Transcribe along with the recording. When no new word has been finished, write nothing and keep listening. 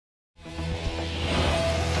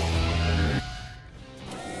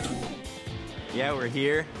Yeah, we're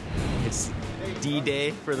here. It's D-Day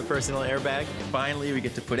for the personal airbag. Finally, we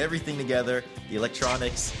get to put everything together, the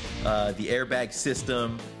electronics, the airbag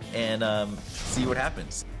system, and see what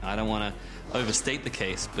happens. I don't want to overstate the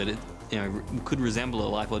case, but it could resemble a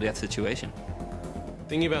life or death situation.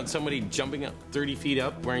 Thinking about somebody jumping up 30 feet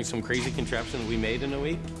up wearing some crazy contraption we made in a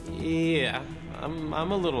week? Yeah, I'm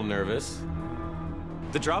a little nervous.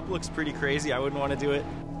 The drop looks pretty crazy. I wouldn't want to do it.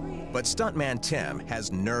 But stuntman Tim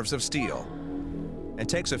has nerves of steel and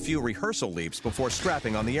takes a few rehearsal leaps before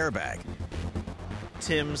strapping on the airbag.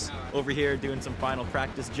 Tim's over here doing some final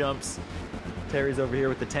practice jumps. Terry's over here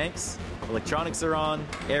with the tanks. Electronics are on,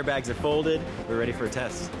 airbags are folded. We're ready for a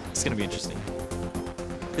test. It's gonna be interesting.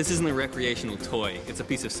 This isn't a recreational toy, it's a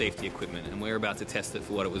piece of safety equipment, and we're about to test it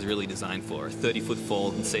for what it was really designed for, a 30-foot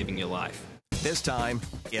fall and saving your life. This time,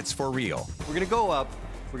 it's for real. We're gonna go up,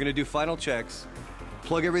 we're gonna do final checks,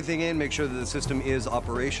 plug everything in, make sure that the system is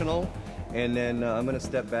operational, and then I'm gonna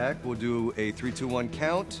step back, we'll do a 3, 2, 1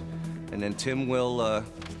 count, and then Tim will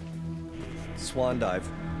swan dive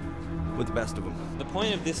with the best of them. The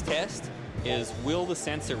point of this test is, will the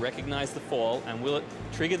sensor recognize the fall, and will it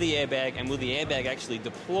trigger the airbag, and will the airbag actually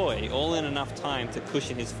deploy all in enough time to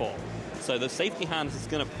cushion his fall? So the safety harness is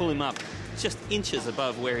going to pull him up just inches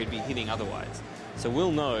above where he'd be hitting otherwise. So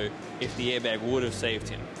we'll know if the airbag would have saved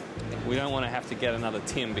him. We don't want to have to get another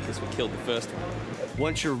Tim because we killed the first one.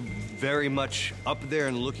 Once you're very much up there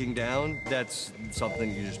and looking down, that's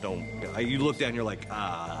something you just don't... You look down, you're like,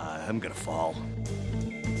 I'm gonna fall.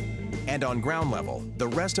 And on ground level, the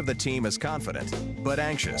rest of the team is confident, but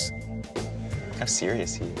anxious. How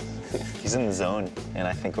serious he is. He's in the zone, and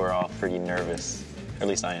I think we're all pretty nervous. At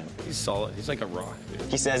least I am. He's solid. He's like a rock, dude.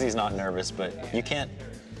 He says he's not nervous, but you can't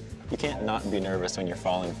not be nervous when you're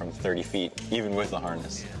falling from 30 feet, even with the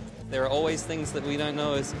harness. There are always things that we don't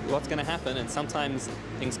know is what's going to happen, and sometimes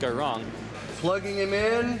things go wrong. Plugging him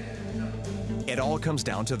in. It all comes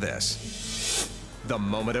down to this: the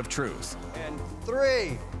moment of truth. And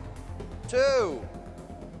 3, 2,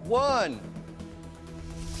 1.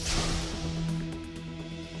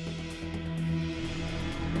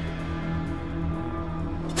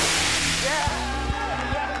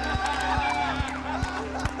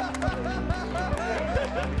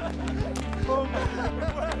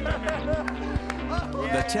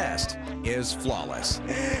 The test is flawless.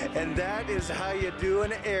 And that is how you do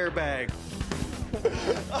an airbag.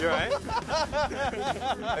 You all right?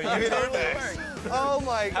 Oh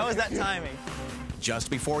my God. How was that timing? Just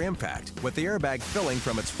before impact, with the airbag filling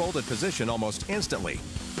from its folded position almost instantly,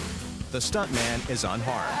 the stuntman is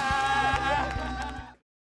unharmed.